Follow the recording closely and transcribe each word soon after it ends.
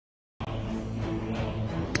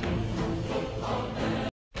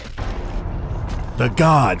The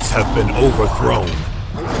gods have been overthrown,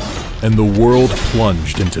 and the world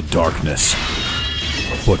plunged into darkness.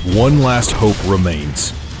 But one last hope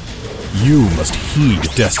remains. You must heed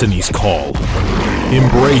destiny's call.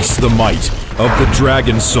 Embrace the might of the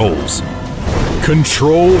dragon souls.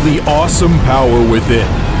 Control the awesome power within.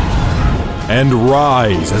 And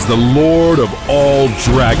rise as the lord of all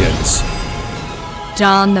dragons.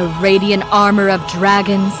 Don the radiant armor of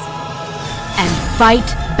dragons and fight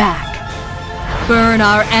back. Burn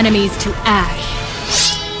our enemies to ash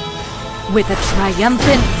with a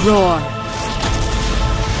triumphant roar.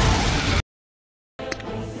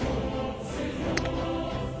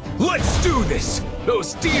 Let's do this!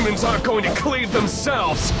 Those demons aren't going to cleave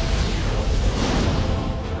themselves!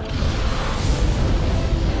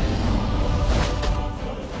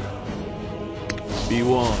 Be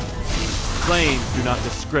warned. Flames do not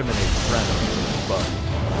discriminate, friend, but...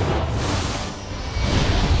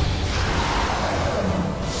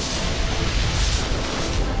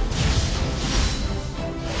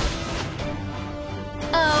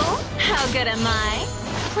 Oh, how good am I?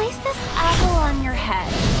 Place this apple on your head,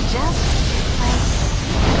 just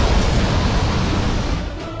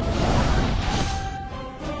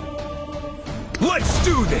like... Let's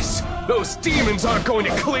do this! Those demons aren't going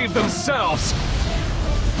to cleave themselves!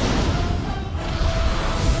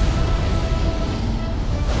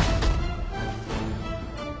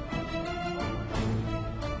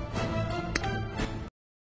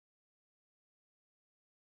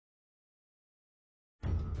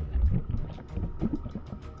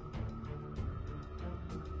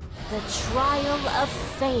 The trial of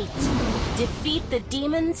fate. Defeat the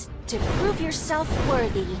demons to prove yourself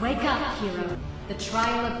worthy. Wake up, hero. The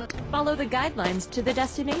trial of... Follow the guidelines to the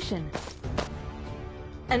destination.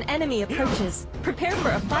 An enemy approaches. Prepare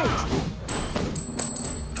for a fight.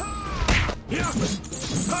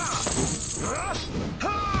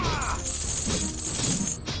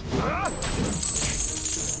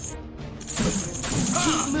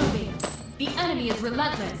 Keep moving. The enemy is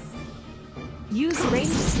relentless. Use range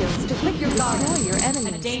skills to quick destroy your A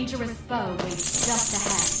enemies. dangerous foe waits just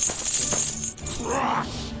ahead.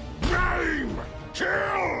 Game!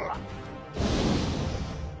 Kill!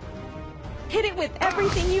 Hit it with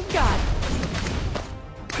everything you've got.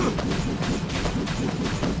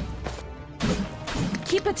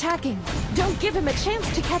 Keep attacking. Don't give him a chance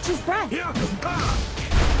to catch his breath.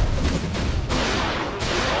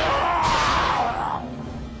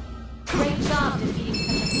 Great job defeating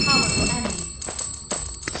such a powerful enemy.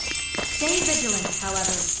 Stay vigilant,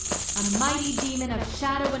 however. A mighty demon of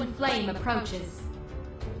shadow and flame approaches.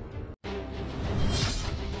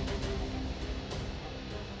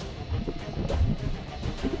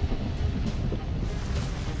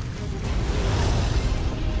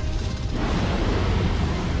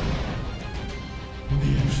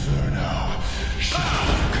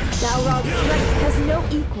 Balrog's strength has no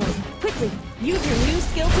equal. Quickly, use your new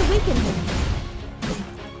skill to weaken him.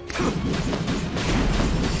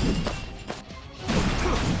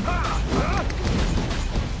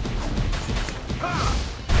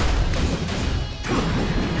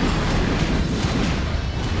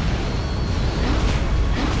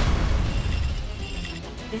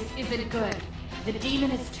 This isn't good. The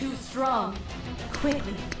demon is too strong.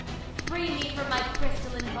 Quickly, free me from my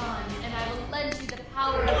crystalline bonds, and I will lend you the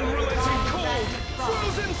power of the divine dragon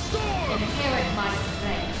Frozen storm! Inherit my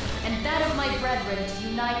strength, and that of my brethren to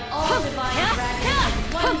unite all divine dragons in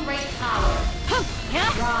one great power.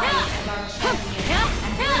 Rise as our champion,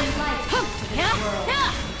 and bring light to this world.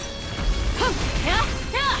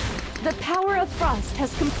 The power of frost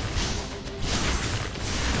has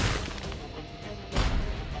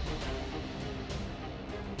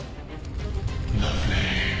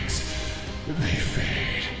They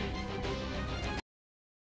fade.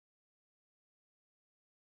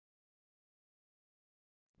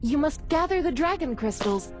 You must gather the dragon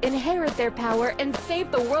crystals, inherit their power, and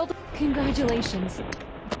save the world. Congratulations.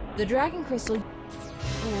 The dragon crystal...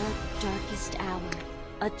 In our darkest hour,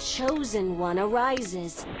 a chosen one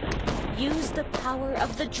arises. Use the power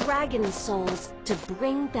of the dragon souls to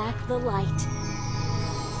bring back the light.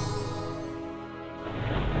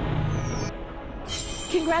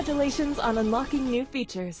 Congratulations on unlocking new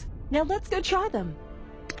features. Now let's go try them.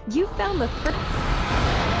 You found the first...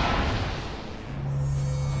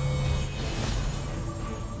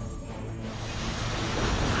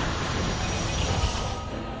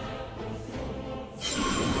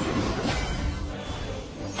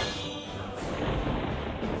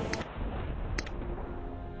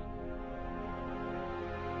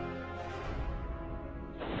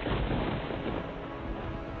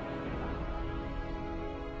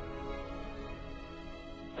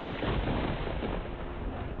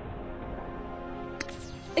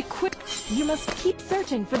 Equip. You must keep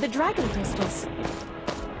searching for the dragon crystals.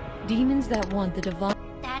 Demons that want the divine.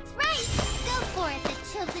 That's right. Go for it, the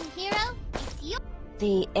chosen hero. It's your.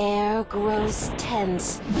 The air grows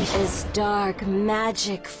tense as dark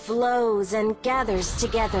magic flows and gathers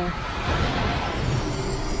together.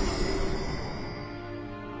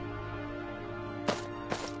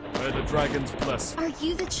 May the dragons bless. Are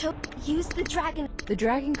you the Use the dragon. The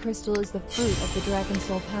dragon crystal is the fruit of the dragon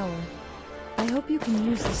soul power. I hope you can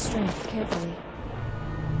use the strength carefully.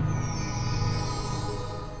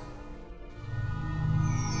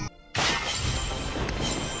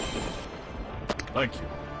 Thank you.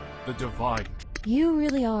 The divine. You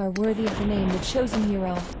really are worthy of the name the chosen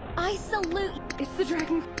hero. I salute you. It's the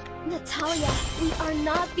dragon. Natalia, we are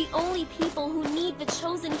not the only people who need the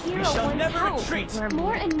chosen hero. We shall one's never help. retreat.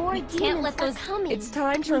 More and more We demons can't let those are coming. It's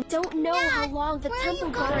time to. We don't know how long the temple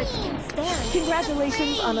guards can stand.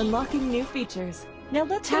 Congratulations on unlocking new features. Now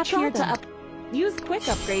let's tap here to up. Use quick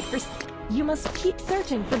upgrade for. You must keep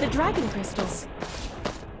searching for the dragon crystals.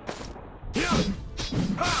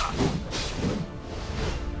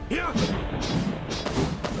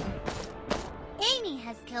 Amy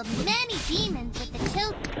has killed many demons with the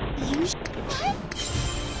children.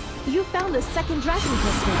 What? You found the second dragon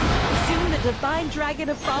crystal. Soon the divine dragon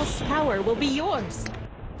of Frost's power will be yours.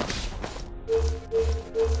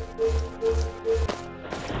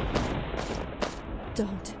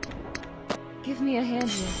 Don't. Give me a hand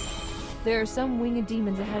here. There are some winged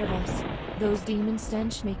demons ahead of us. Those demon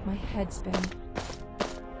stench make my head spin.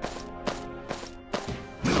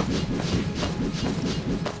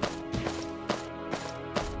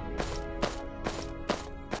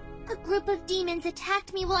 A group of demons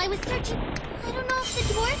attacked me while I was searching. I don't know if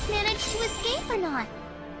the dwarf managed to escape or not.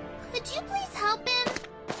 Could you please help him?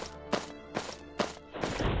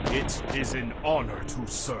 It is an honor to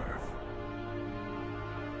serve.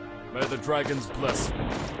 May the dragons bless you.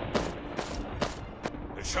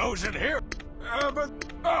 The chosen hero. But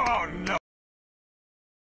oh no!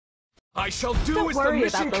 I shall do Don't as the worry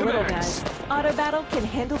mission about the little commands. guys. Auto battle can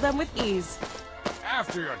handle them with ease.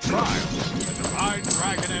 After your trial, the divine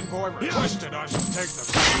dragon envoy requested us to take the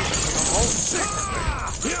pieces of the vault secretly.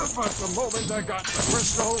 But the moment I got the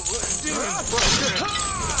crystal, demons broke in.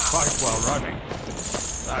 Quite well running.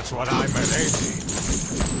 That's what I'm at 80.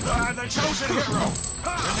 The chosen hero.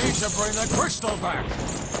 You need to bring the crystal back.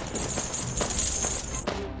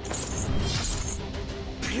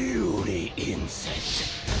 Beauty insect.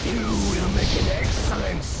 You will make an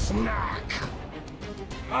excellent snack.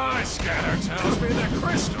 My scanner tells me the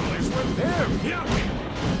crystal is with him. You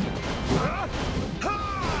will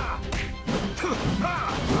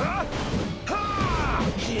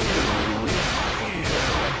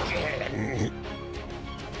again.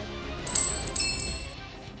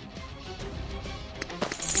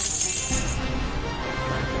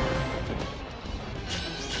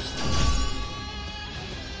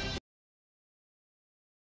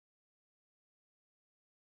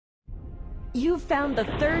 You've found the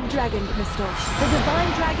third dragon crystal. The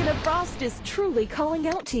divine dragon of Frost is truly calling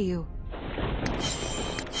out to you.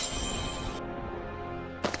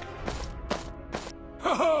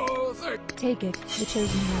 Oh, Take it, the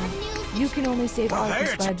chosen hero. You can only save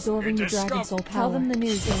Arcas by absorbing the dragon soul power. Tell them the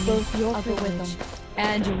news, Amy. Both your privilege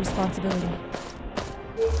and your responsibility.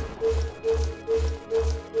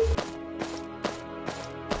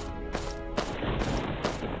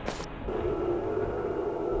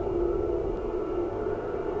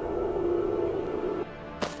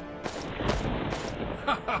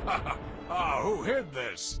 Who hid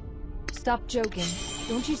this? Stop joking.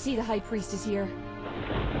 Don't you see the High Priest is here?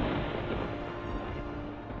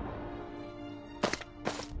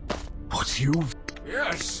 What, you?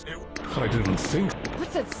 Yes, I didn't think.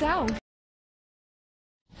 What's that sound?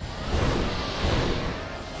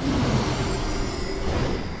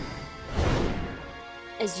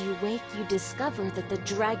 As you wake, you discover that the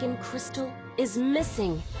dragon crystal is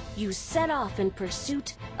missing. You set off in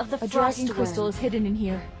pursuit of the A frost dragon crystal worm. is hidden in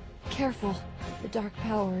here. Careful. The dark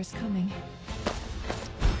power is coming.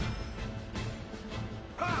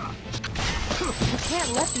 We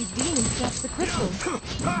can't let these demons snatch the crystals.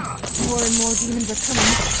 More and more demons are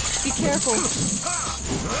coming. Be careful.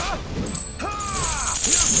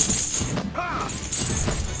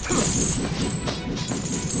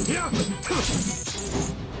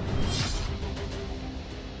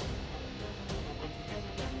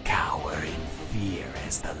 Cower in fear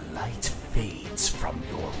as the light fades from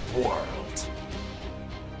your world.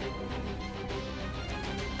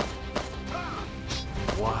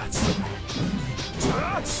 What's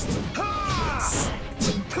touched? Insect.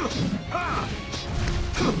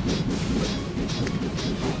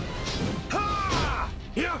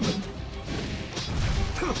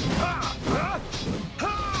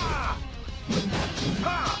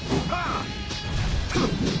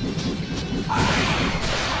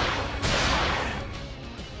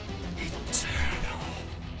 Eternal.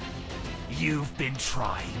 You've been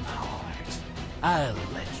trying hard. I'll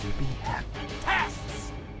let you be happy.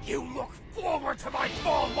 Pests! You look forward to my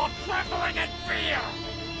fall while trembling in fear!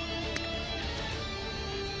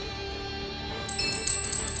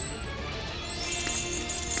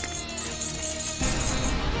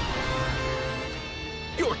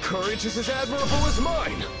 Your courage is as admirable as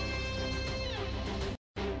mine!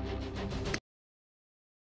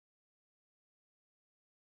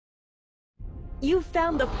 You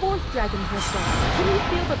found the 4th dragon crystal. Can you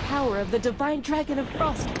feel the power of the divine dragon of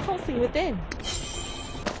frost pulsing within?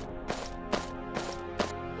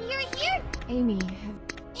 You're here! Amy,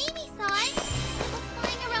 Amy saw it! It was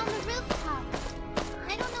flying around the rooftop.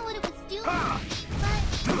 I don't know what it was doing,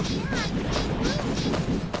 but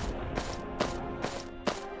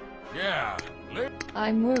Yeah,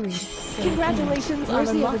 I'm worried. Congratulations on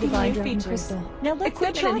Where's the other unlocking divine new dragon features. crystal? Now let's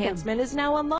Equipment try them. enhancement is now unlocked.